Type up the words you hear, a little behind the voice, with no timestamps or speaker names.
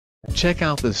Check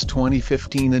out this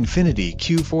 2015 Infiniti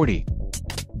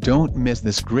Q40. Don't miss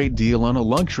this great deal on a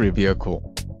luxury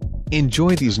vehicle.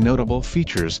 Enjoy these notable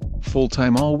features: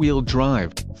 full-time all-wheel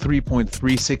drive,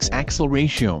 3.36 axle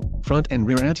ratio, front and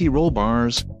rear anti-roll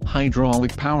bars,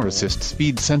 hydraulic power assist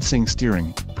speed sensing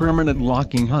steering, permanent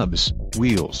locking hubs,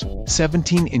 wheels,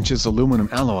 17 inches aluminum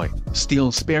alloy,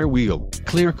 steel spare wheel,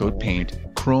 clear coat paint,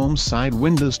 chrome side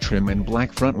windows trim and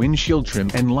black front windshield trim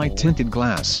and light tinted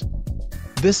glass.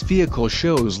 This vehicle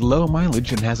shows low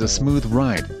mileage and has a smooth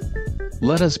ride.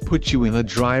 Let us put you in the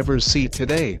driver's seat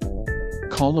today.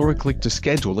 Call or click to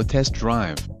schedule a test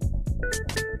drive.